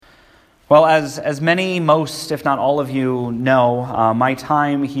Well, as many, most, if not all of you know, my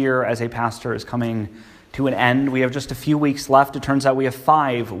time here as a pastor is coming to an end. We have just a few weeks left. It turns out we have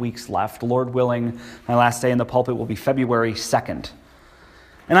 5 weeks left. Lord willing, my last day in the pulpit will be February 2nd.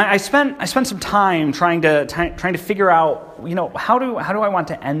 And I spent some time trying to figure out, how do I want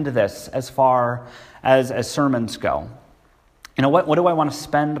to end this as far as sermons go? What do I want to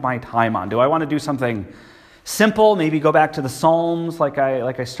spend my time on? Do I want to do something simple, maybe go back to the Psalms like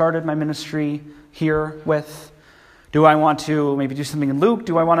I started my ministry here with? Do I want to maybe do something in Luke?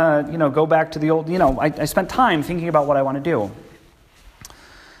 Do I want to, go back to the old, I spent time thinking about what I want to do.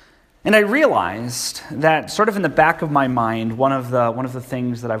 And I realized that sort of in the back of my mind, one of the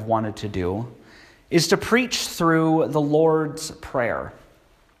things that I've wanted to do is to preach through the Lord's Prayer.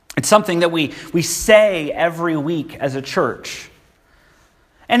 It's something that we say every week as a church.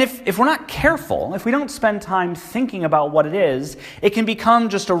 And if we're not careful, if we don't spend time thinking about what it is, it can become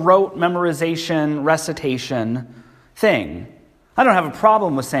just a rote memorization, recitation thing. I don't have a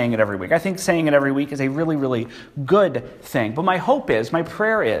problem with saying it every week. I think saying it every week is a really, really good thing. But my hope is, my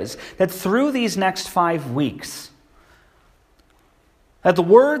prayer is, that through these next 5 weeks, that the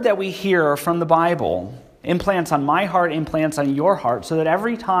word that we hear from the Bible implants on my heart, implants on your heart, so that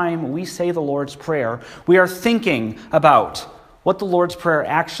every time we say the Lord's Prayer, we are thinking about what the Lord's Prayer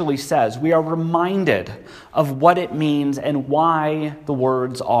actually says. We are reminded of what it means and why the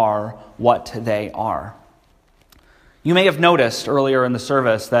words are what they are. You may have noticed earlier in the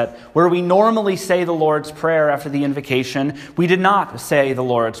service that where we normally say the Lord's Prayer after the invocation, we did not say the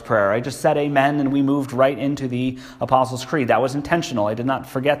Lord's Prayer. I just said amen and we moved right into the Apostles' Creed. That was intentional. I did not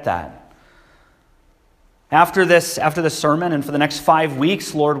forget that. After this sermon and for the next 5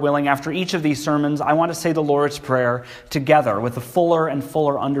 weeks, Lord willing, after each of these sermons, I want to say the Lord's Prayer together with a fuller and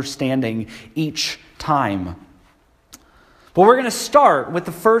fuller understanding each time. But we're going to start with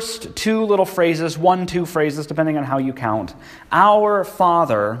the first 2 little phrases, 1-2 phrases, depending on how you count. Our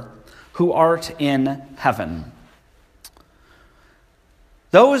Father, who art in heaven.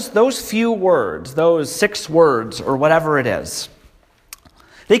 Those few words, those 6 words, or whatever it is,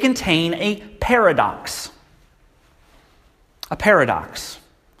 they contain a paradox. A paradox.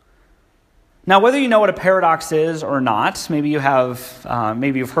 Now, whether you know what a paradox is or not, maybe you've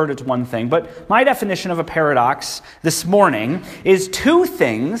heard it's one thing, but my definition of a paradox this morning is 2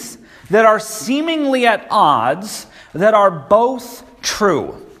 things that are seemingly at odds that are both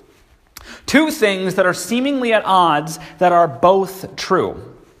true. 2 things that are seemingly at odds that are both true.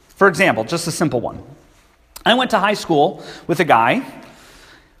 For example, just a simple one. I went to high school with a guy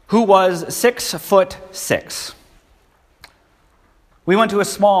who was 6'6". We went to a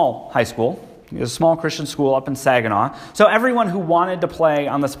small high school. It was a small Christian school up in Saginaw. So everyone who wanted to play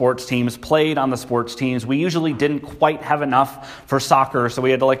on the sports teams played on the sports teams. We usually didn't quite have enough for soccer, so we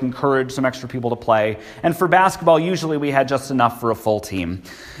had to encourage some extra people to play. And for basketball, usually we had just enough for a full team.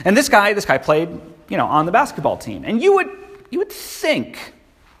 And this guy played, on the basketball team. And you would think,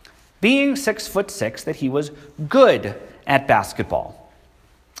 being 6'6", that he was good at basketball.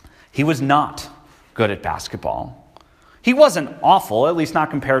 He was not good at basketball. He wasn't awful, at least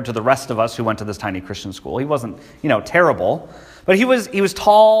not compared to the rest of us who went to this tiny Christian school. He wasn't, terrible. But he was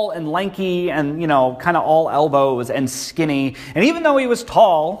tall and lanky and, kind of all elbows and skinny. And even though he was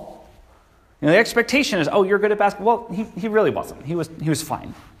tall, the expectation is, oh, you're good at basketball. Well, he really wasn't. He was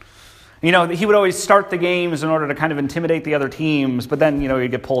fine. He would always start the games in order to kind of intimidate the other teams, but then,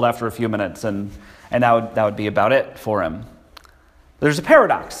 he'd get pulled after a few minutes, and that would be about it for him. There's a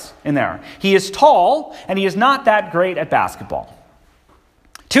paradox in there. He is tall, and he is not that great at basketball.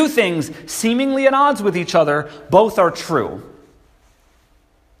 2 things seemingly at odds with each other, both are true.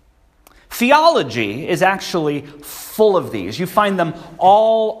 Theology is actually full of these. You find them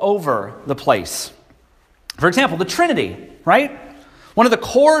all over the place. For example, the Trinity, right? One of the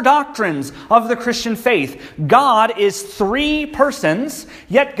core doctrines of the Christian faith. God is 3 persons,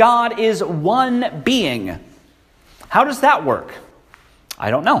 yet God is 1 being. How does that work? I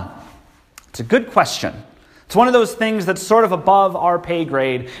don't know. It's a good question. It's one of those things that's sort of above our pay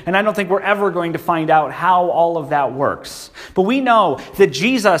grade, and I don't think we're ever going to find out how all of that works. But we know that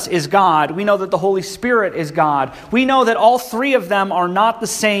Jesus is God. We know that the Holy Spirit is God. We know that all 3 of them are not the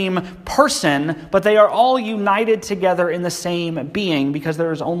same person, but they are all united together in the same being because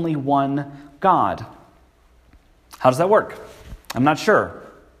there is only one God. How does that work? I'm not sure.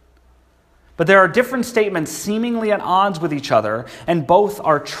 But there are different statements seemingly at odds with each other, and both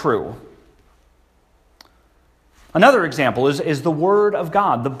are true. Another example is the Word of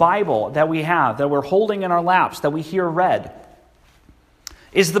God, the Bible that we have, that we're holding in our laps, that we hear read.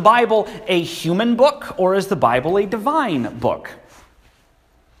 Is the Bible a human book, or is the Bible a divine book?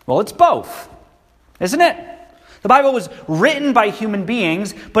 Well, it's both, isn't it? The Bible was written by human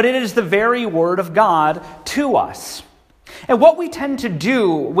beings, but it is the very word of God to us. And what we tend to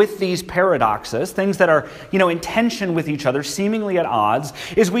do with these paradoxes, things that are, in tension with each other, seemingly at odds,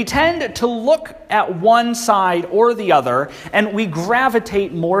 is we tend to look at one side or the other, and we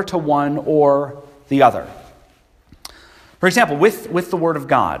gravitate more to one or the other. For example, with the Word of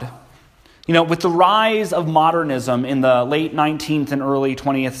God, with the rise of modernism in the late 19th and early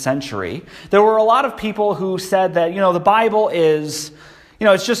 20th century, there were a lot of people who said that, the Bible is,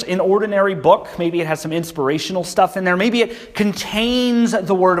 it's just an ordinary book. Maybe it has some inspirational stuff in there. Maybe it contains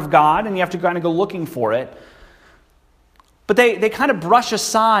the Word of God, and you have to kind of go looking for it. But they kind of brush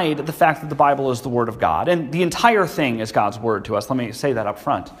aside the fact that the Bible is the Word of God, and the entire thing is God's Word to us. Let me say that up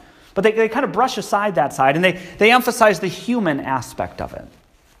front. But they kind of brush aside that side, and they emphasize the human aspect of it.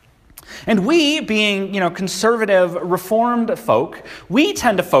 And we, being, conservative, reformed folk, we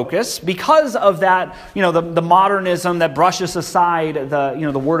tend to focus, because of that, the modernism that brushes aside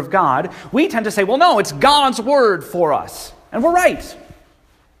the Word of God, we tend to say, well, no, it's God's Word for us. And we're right.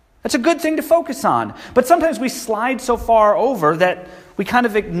 That's a good thing to focus on. But sometimes we slide so far over that we kind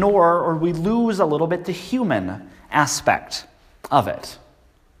of ignore or we lose a little bit the human aspect of it.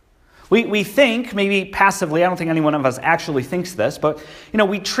 We think, maybe passively, I don't think any one of us actually thinks this, but,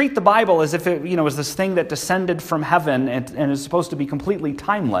 we treat the Bible as if it, is this thing that descended from heaven and is supposed to be completely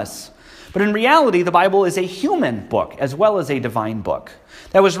timeless. But in reality, the Bible is a human book as well as a divine book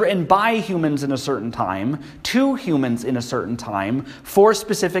that was written by humans in a certain time, to humans in a certain time, for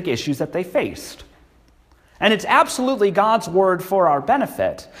specific issues that they faced. And it's absolutely God's word for our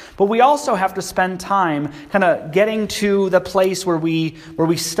benefit. But we also have to spend time kind of getting to the place where we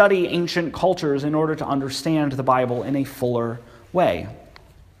study ancient cultures in order to understand the Bible in a fuller way.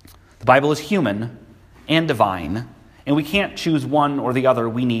 The Bible is human and divine, and we can't choose one or the other.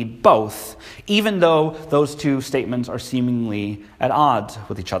 We need both, even though those two statements are seemingly at odds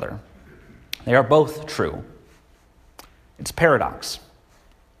with each other. They are both true. It's a paradox.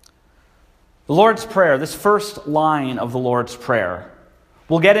 The Lord's Prayer, this first line of the Lord's Prayer,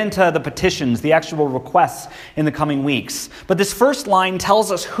 we'll get into the petitions, the actual requests in the coming weeks. But this first line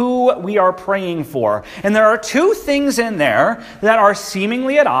tells us who we are praying for. And there are two things in there that are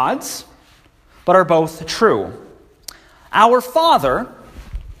seemingly at odds, but are both true. Our Father,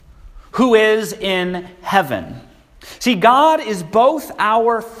 who is in heaven. See, God is both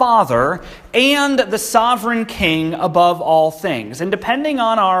our Father and the sovereign King above all things. And depending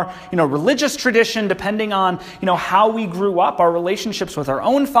on our, religious tradition, depending on, how we grew up, our relationships with our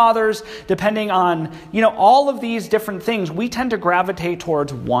own fathers, depending on, all of these different things, we tend to gravitate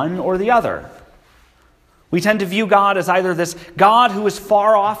towards one or the other. We tend to view God as either this God who is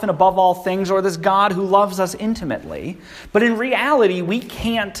far off and above all things, or this God who loves us intimately. But in reality, we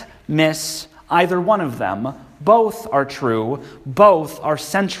can't miss either one of them. Both are true. Both are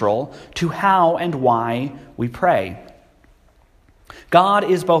central to how and why we pray. God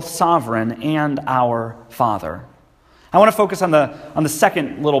is both sovereign and our Father. I want to focus on the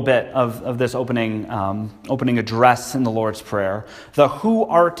second little bit of this opening address in the Lord's Prayer, the "Who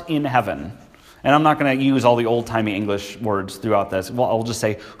art in heaven." And I'm not going to use all the old-timey English words throughout this. Well, I'll just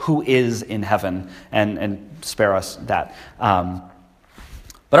say, "Who is in heaven," and spare us that.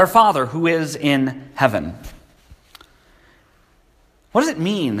 But our Father, who is in heaven. What does it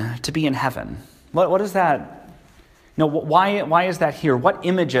mean to be in heaven? What is that? Why is that here? What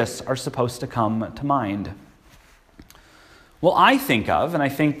images are supposed to come to mind? Well, I think of, and I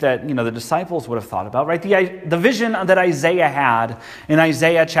think that the disciples would have thought about, right? The vision that Isaiah had in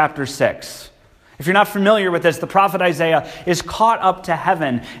Isaiah chapter 6. If you're not familiar with this, the prophet Isaiah is caught up to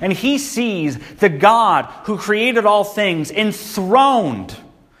heaven, and he sees the God who created all things enthroned,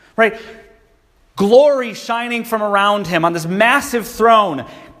 right? Glory shining from around him on this massive throne.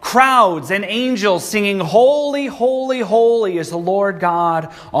 Crowds and angels singing, "Holy, holy, holy is the Lord God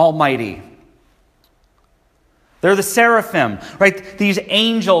Almighty." They're the seraphim, right? These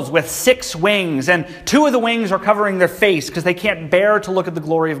angels with 6 wings, and 2 of the wings are covering their face because they can't bear to look at the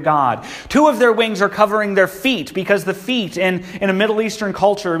glory of God. 2 of their wings are covering their feet because the feet in a Middle Eastern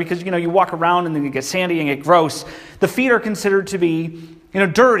culture, because you walk around and then you get sandy and get gross, the feet are considered to be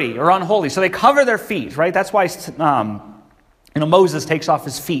dirty or unholy. So they cover their feet, right? That's why Moses takes off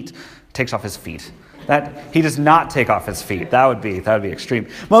his feet. That he does not take off his feet. That would be extreme.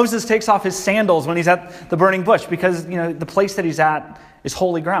 Moses takes off his sandals when he's at the burning bush because the place that he's at is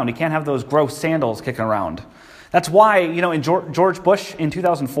holy ground. He can't have those gross sandals kicking around. That's why in George Bush in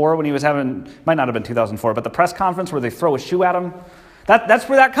 2004 when he was might not have been 2004, but the press conference where they throw a shoe at him, that's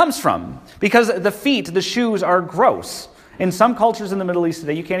where that comes from, because the feet, the shoes are gross. In some cultures in the Middle East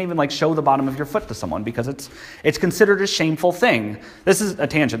today, you can't even show the bottom of your foot to someone because it's considered a shameful thing. This is a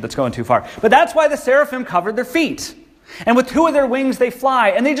tangent that's going too far. But that's why the seraphim covered their feet. And with 2 of their wings they fly,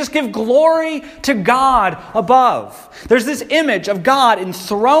 and they just give glory to God above. There's this image of God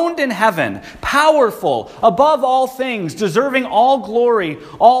enthroned in heaven, powerful, above all things, deserving all glory,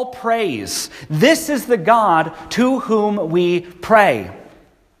 all praise. This is the God to whom we pray.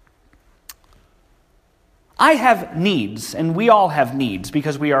 I have needs, and we all have needs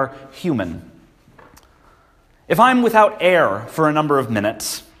because we are human. If I'm without air for a number of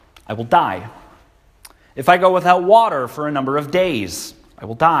minutes, I will die. If I go without water for a number of days, I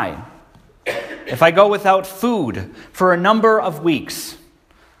will die. If I go without food for a number of weeks,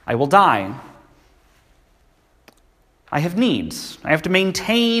 I will die. I have needs. I have to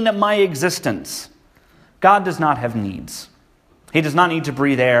maintain my existence. God does not have needs. He does not need to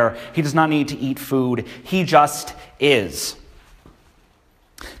breathe air. He does not need to eat food. He just is.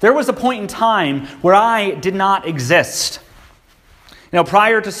 There was a point in time where I did not exist.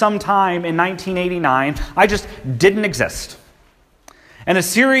 Prior to some time in 1989, I just didn't exist. And a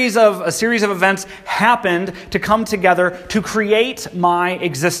series of events happened to come together to create my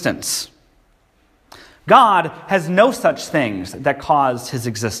existence. God has no such things that caused his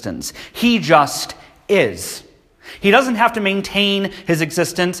existence. He just is. He doesn't have to maintain his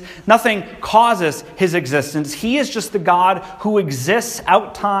existence. Nothing causes his existence. He is just the God who exists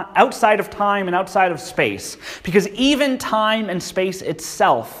outside of time and outside of space. Because even time and space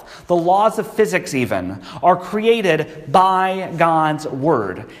itself, the laws of physics even, are created by God's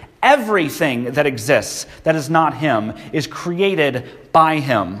word. Everything that exists that is not him is created by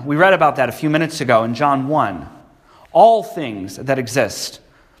him. We read about that a few minutes ago in John 1. All things that exist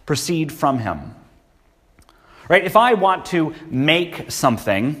proceed from him. Right? If I want to make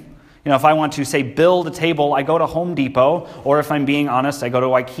something, if I want to, say, build a table, I go to Home Depot, or if I'm being honest, I go to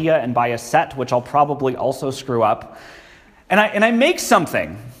IKEA and buy a set, which I'll probably also screw up, and I make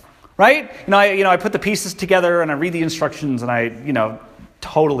something, right? I put the pieces together and I read the instructions and I,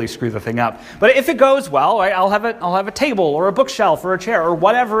 totally screw the thing up. But if it goes well, right, I'll have a table or a bookshelf or a chair or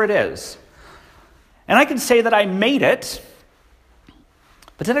whatever it is, and I can say that I made it.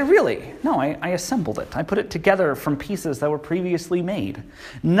 But did I really? No, I assembled it. I put it together from pieces that were previously made.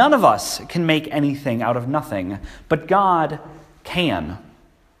 None of us can make anything out of nothing, but God can.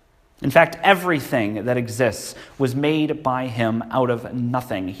 In fact, everything that exists was made by him out of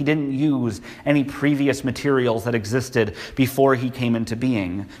nothing. He didn't use any previous materials that existed before he came into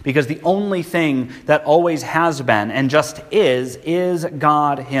being, because the only thing that always has been and just is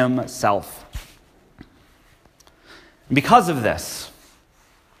God himself. And because of this,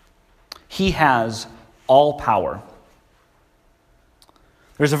 he has all power.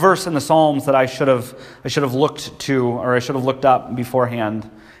 There's a verse in the Psalms that I should have looked to, or I should have looked up beforehand.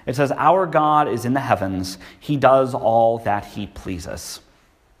 It says, "Our God is in the heavens. He does all that he pleases."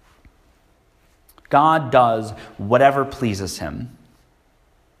 God does whatever pleases him.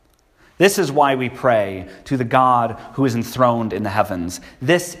 This is why we pray to the God who is enthroned in the heavens.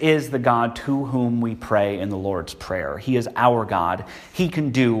 This is the God to whom we pray in the Lord's Prayer. He is our God. He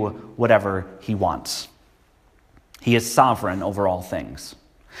can do whatever he wants. He is sovereign over all things.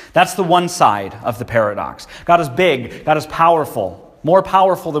 That's the one side of the paradox. God is big. God is powerful, more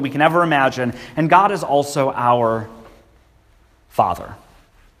powerful than we can ever imagine. And God is also our Father.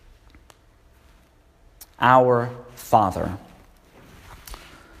 Our Father.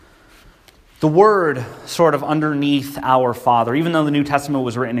 The word sort of underneath our Father, even though the New Testament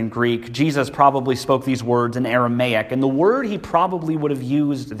was written in Greek, Jesus probably spoke these words in Aramaic. And the word he probably would have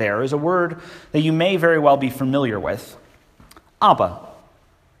used there is a word that you may very well be familiar with. Abba.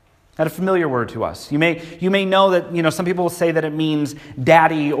 That's a familiar word to us. You may know that, some people will say that it means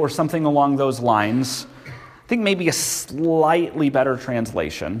daddy or something along those lines. I think maybe a slightly better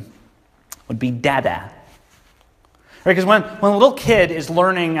translation would be dada. Right, because when a little kid is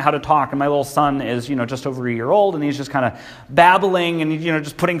learning how to talk, and my little son is, just over a year old, and he's just kind of babbling and,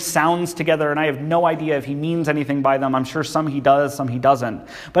 just putting sounds together, and I have no idea if he means anything by them. I'm sure some he does, some he doesn't.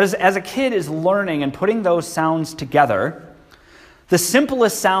 But as a kid is learning and putting those sounds together, the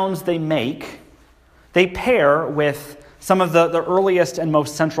simplest sounds they make, they pair with some of the earliest and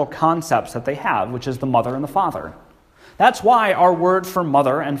most central concepts that they have, which is the mother and the father. That's why our word for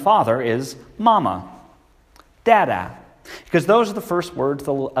mother and father is mama. Dada, because those are the first words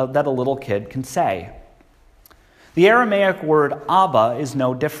that a little kid can say. The Aramaic word Abba is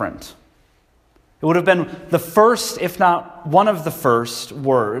no different. It would have been the first, if not one of the first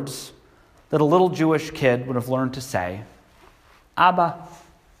words that a little Jewish kid would have learned to say. Abba.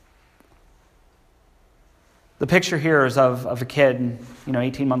 The picture here is of a kid,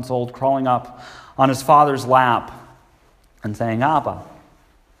 18 months old, crawling up on his father's lap and saying, Abba,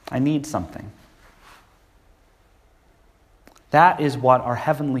 I need something. That is what our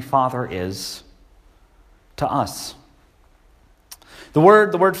Heavenly Father is to us. The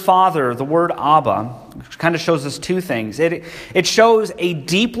word Father, the word Abba, kind of shows us two things. It shows a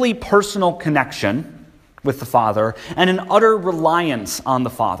deeply personal connection with the Father and an utter reliance on the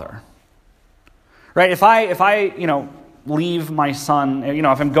Father. Right? If I leave my son,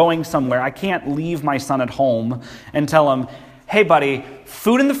 if I'm going somewhere, I can't leave my son at home and tell him, hey, buddy,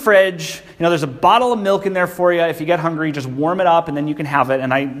 food in the fridge. There's a bottle of milk in there for you. If you get hungry, just warm it up and then you can have it.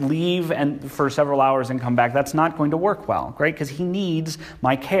 And I leave for several hours and come back. That's not going to work well, right? Because he needs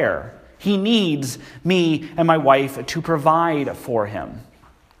my care. He needs me and my wife to provide for him.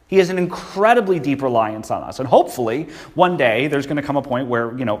 He has an incredibly deep reliance on us. And hopefully, one day, there's going to come a point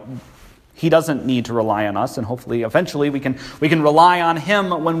where, he doesn't need to rely on us. And hopefully, eventually, we can rely on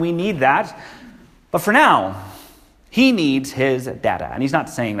him when we need that. But for now, he needs his dada. And he's not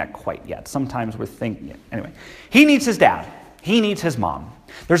saying that quite yet. Sometimes we're thinking it. Anyway, he needs his dad. He needs his mom.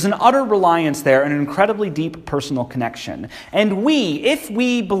 There's an utter reliance there and an incredibly deep personal connection. And if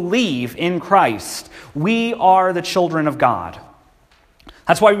we believe in Christ, we are the children of God.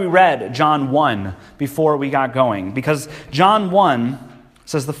 That's why we read John 1 before we got going. Because John 1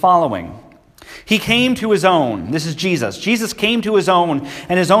 says the following. He came to his own. This is Jesus. Jesus came to his own,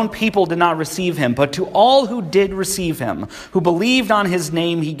 and his own people did not receive him. But to all who did receive him, who believed on his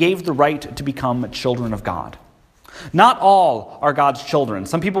name, he gave the right to become children of God. Not all are God's children.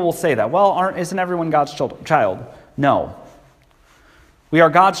 Some people will say that. Well, isn't everyone God's child? No. We are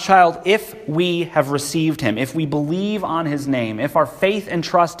God's child if we have received him, if we believe on his name, if our faith and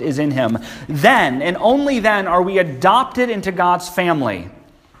trust is in him. Then, and only then, are we adopted into God's family.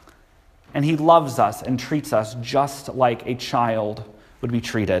 And he loves us and treats us just like a child would be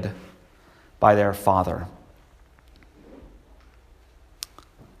treated by their father.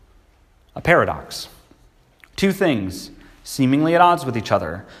 A paradox. Two things seemingly at odds with each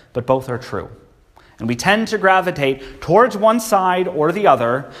other, but both are true. And we tend to gravitate towards one side or the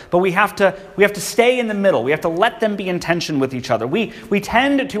other, but we have to stay in the middle. We have to let them be in tension with each other. We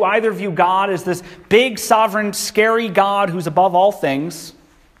tend to either view God as this big, sovereign, scary God who's above all things,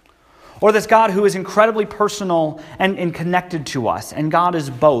 or this God who is incredibly personal and connected to us. And God is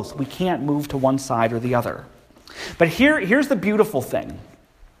both. We can't move to one side or the other. But here's the beautiful thing.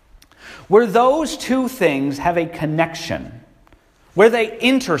 Where those two things have a connection, where they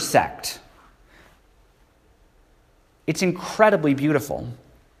intersect, it's incredibly beautiful.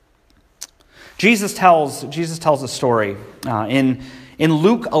 Jesus tells a story in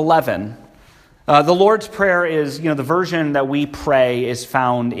Luke 11. The Lord's Prayer is, the version that we pray is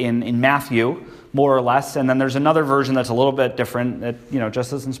found in Matthew, more or less, and then there's another version that's a little bit different, that,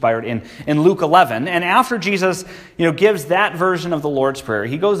 just as inspired in Luke 11. And after Jesus, gives that version of the Lord's Prayer,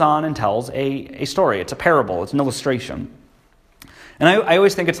 he goes on and tells a story. It's a parable. It's an illustration. And I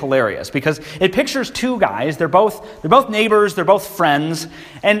always think it's hilarious because it pictures two guys. They're both neighbors. They're both friends.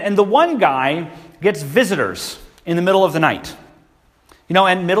 And the one guy gets visitors in the middle of the night.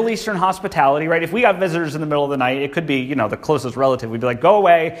 And Middle Eastern hospitality, right? If we got visitors in the middle of the night, it could be, the closest relative. We'd be like, go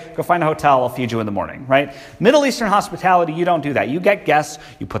away, go find a hotel, I'll feed you in the morning, right? Middle Eastern hospitality, you don't do that. You get guests,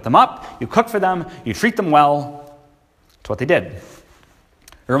 you put them up, you cook for them, you treat them well. That's what they did. It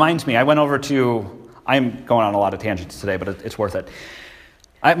reminds me, I'm going on a lot of tangents today, but it's worth it.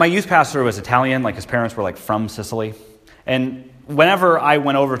 My youth pastor was Italian, his parents were from Sicily. And whenever I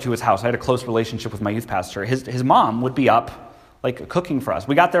went over to his house, I had a close relationship with my youth pastor. His mom would be up, cooking for us.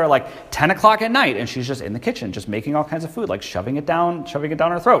 We got there at 10 o'clock at night, and she's just in the kitchen, just making all kinds of food, shoving it down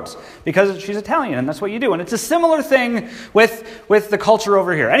our throats, because she's Italian, and that's what you do. And it's a similar thing with the culture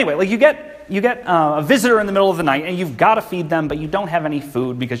over here. Anyway, you get a visitor in the middle of the night, and you've got to feed them, but you don't have any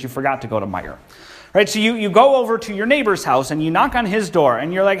food because you forgot to go to Meijer. Right? So you go over to your neighbor's house, and you knock on his door,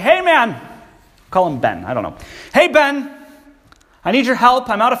 and you're like, hey, man, call him Ben, I don't know. Hey, Ben, I need your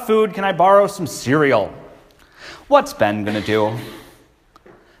help. I'm out of food. Can I borrow some cereal? What's Ben going to do?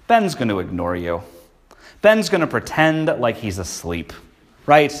 Ben's going to ignore you. Ben's going to pretend like he's asleep,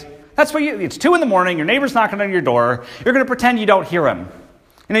 right? That's what it's 2 a.m, your neighbor's knocking on your door, you're going to pretend you don't hear him.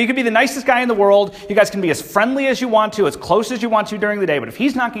 You can be the nicest guy in the world, you guys can be as friendly as you want to, as close as you want to during the day, but if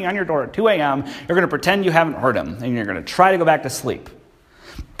he's knocking on your door at 2 a.m., you're going to pretend you haven't heard him, and you're going to try to go back to sleep.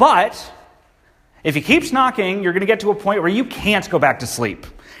 But if he keeps knocking, you're going to get to a point where you can't go back to sleep.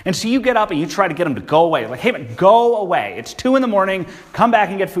 And so you get up and you try to get him to go away. Hey, man, go away. It's 2 a.m, come back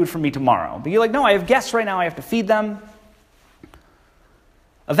and get food from me tomorrow. But you're like, no, I have guests right now, I have to feed them.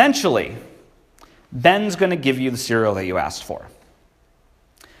 Eventually, Ben's going to give you the cereal that you asked for.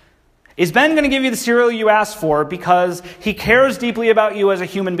 Is Ben going to give you the cereal you asked for because he cares deeply about you as a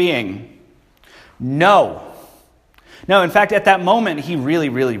human being? No. No, in fact, at that moment, he really,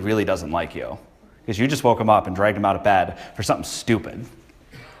 really, really doesn't like you because you just woke him up and dragged him out of bed for something stupid.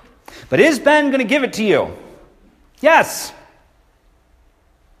 But is Ben going to give it to you? Yes.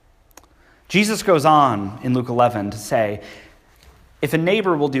 Jesus goes on in Luke 11 to say, if a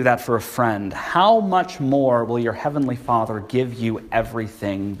neighbor will do that for a friend, how much more will your heavenly Father give you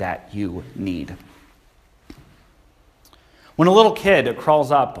everything that you need? When a little kid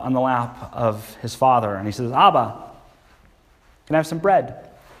crawls up on the lap of his father and he says, Abba, can I have some bread?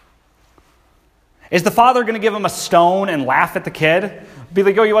 Is the father going to give him a stone and laugh at the kid? Be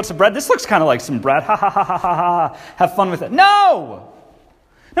like, oh, you want some bread? This looks kind of like some bread. Ha, ha, ha, ha, ha, ha. Have fun with it. No!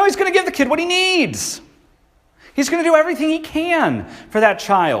 No, he's going to give the kid what he needs. He's going to do everything he can for that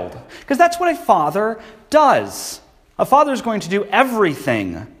child. Because that's what a father does. A father is going to do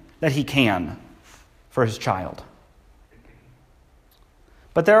everything that he can for his child.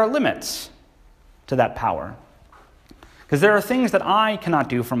 But there are limits to that power. Because there are things that I cannot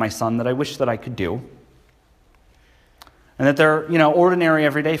do for my son that I wish that I could do. And that there are, ordinary,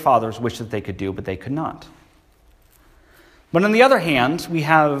 everyday fathers wish that they could do, but they could not. But on the other hand, we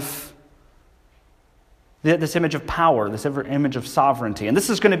have this image of power, this image of sovereignty. And this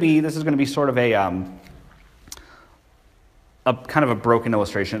is going to be sort of a kind of a broken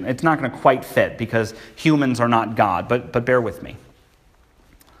illustration. It's not going to quite fit because humans are not God, but bear with me.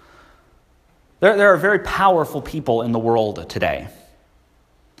 There are very powerful people in the world today.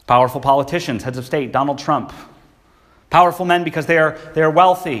 Powerful politicians, heads of state, Donald Trump. Powerful men because they are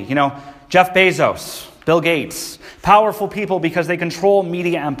wealthy. Jeff Bezos, Bill Gates. Powerful people because they control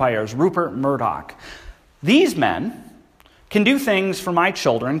media empires, Rupert Murdoch. These men can do things for my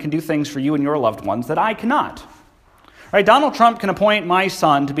children, can do things for you and your loved ones that I cannot. Right? Donald Trump can appoint my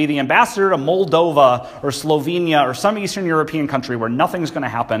son to be the ambassador to Moldova or Slovenia or some Eastern European country where nothing's going to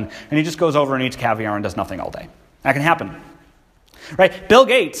happen, and he just goes over and eats caviar and does nothing all day. That can happen. Right? Bill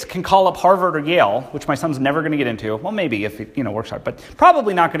Gates can call up Harvard or Yale, which my son's never going to get into. Well, maybe if he works hard, but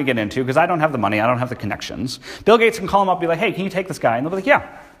probably not going to get into because I don't have the money, I don't have the connections. Bill Gates can call him up and be like, hey, can you take this guy? And they'll be like,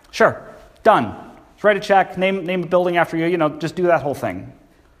 yeah, sure, done. Just write a check, name a building after you, just do that whole thing.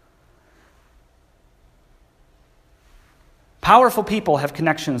 Powerful people have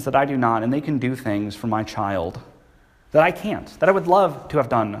connections that I do not, and they can do things for my child that I can't, that I would love to have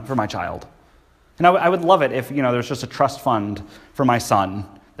done for my child. And I would love it if, there's just a trust fund for my son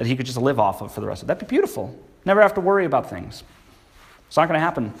that he could just live off of for the rest of it. That'd be beautiful. Never have to worry about things. It's not going to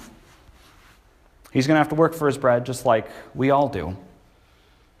happen. He's going to have to work for his bread just like we all do.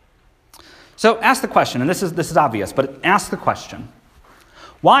 So ask the question, and this is obvious, but ask the question.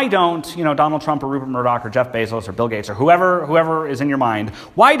 Why don't, Donald Trump or Rupert Murdoch or Jeff Bezos or Bill Gates or whoever is in your mind,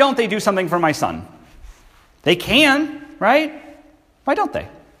 why don't they do something for my son? They can, right? Why don't they?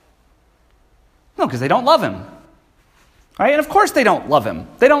 No, because they don't love him. Right? And of course they don't love him.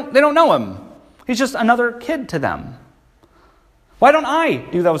 They don't know him. He's just another kid to them. Why don't I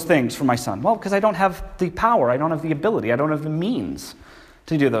do those things for my son? Well, because I don't have the power. I don't have the ability. I don't have the means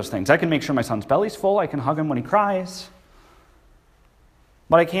to do those things. I can make sure my son's belly's full. I can hug him when he cries.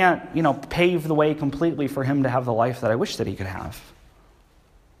 But I can't, pave the way completely for him to have the life that I wish that he could have.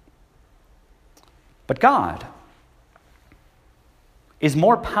 But God is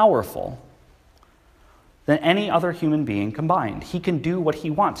more powerful than any other human being combined. He can do what he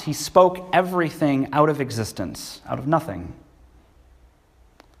wants. He spoke everything out of existence, out of nothing.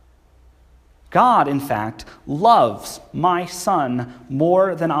 God, in fact, loves my son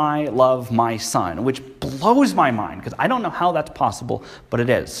more than I love my son, which blows my mind because I don't know how that's possible, but it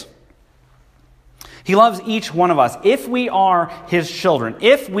is. He loves each one of us. If we are his children,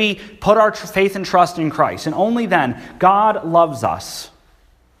 if we put our faith and trust in Christ, and only then, God loves us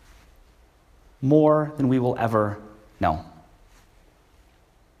more than we will ever know.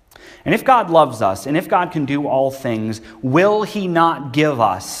 And if God loves us, and if God can do all things, will he not give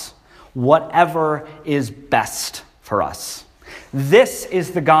us whatever is best for us? This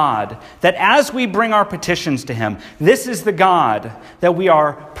is the God that as we bring our petitions to him, this is the God that we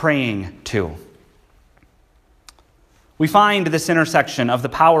are praying to. We find this intersection of the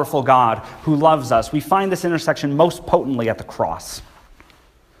powerful God who loves us. We find this intersection most potently at the cross.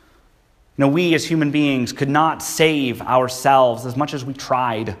 We as human beings could not save ourselves as much as we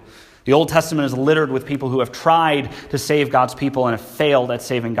tried. The Old Testament is littered with people who have tried to save God's people and have failed at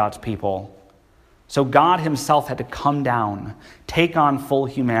saving God's people. So God himself had to come down, take on full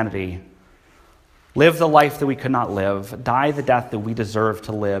humanity, live the life that we could not live, die the death that we deserve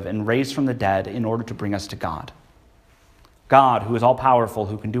to live, and raise from the dead in order to bring us to God. God, who is all-powerful,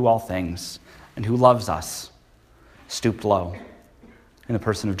 who can do all things, and who loves us, stooped low in the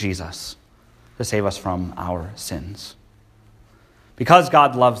person of Jesus to save us from our sins. Because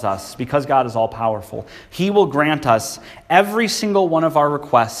God loves us, because God is all-powerful, he will grant us every single one of our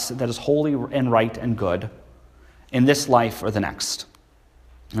requests that is holy and right and good in this life or the next.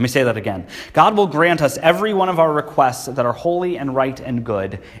 Let me say that again. God will grant us every one of our requests that are holy and right and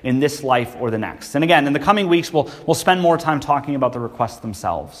good in this life or the next. And again, in the coming weeks, we'll spend more time talking about the requests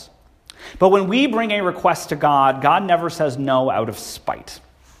themselves. But when we bring a request to God, God never says no out of spite.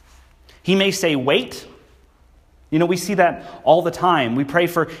 He may say, wait. We see that all the time. We pray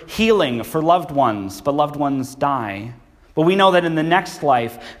for healing for loved ones, but loved ones die. But we know that in the next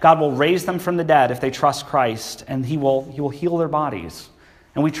life, God will raise them from the dead if they trust Christ, and he will heal their bodies.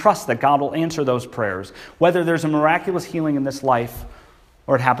 And we trust that God will answer those prayers, whether there's a miraculous healing in this life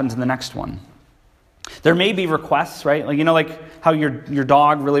or it happens in the next one. There may be requests, right? Like how your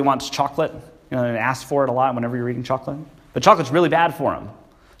dog really wants chocolate, and asks for it a lot whenever you're eating chocolate. But chocolate's really bad for him.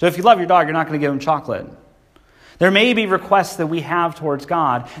 So if you love your dog, you're not going to give him chocolate. There may be requests that we have towards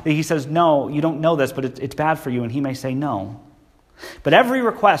God that he says, no, you don't know this, but it's bad for you, and he may say no. But every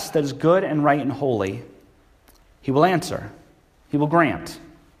request that is good and right and holy, he will answer. He will grant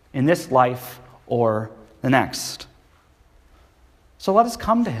in this life or the next. So let us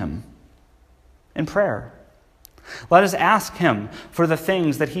come to him in prayer. Let us ask him for the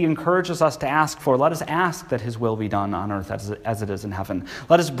things that he encourages us to ask for. Let us ask that his will be done on earth as it is in heaven.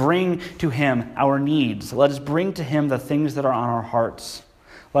 Let us bring to him our needs. Let us bring to him the things that are on our hearts.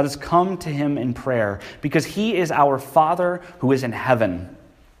 Let us come to him in prayer because he is our Father who is in heaven,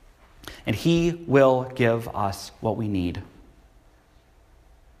 and he will give us what we need.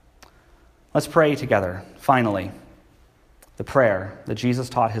 Let's pray together, finally, the prayer that Jesus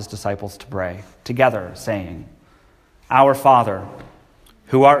taught his disciples to pray, together saying, Our Father,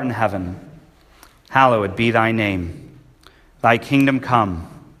 who art in heaven, hallowed be thy name. Thy kingdom come,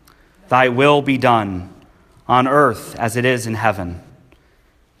 thy will be done, on earth as it is in heaven.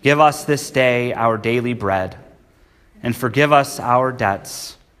 Give us this day our daily bread, and forgive us our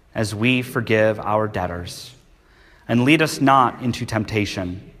debts as we forgive our debtors. And lead us not into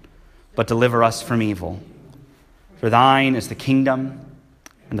temptation, but deliver us from evil. For thine is the kingdom,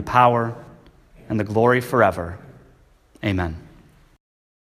 and the power, and the glory forever. Amen.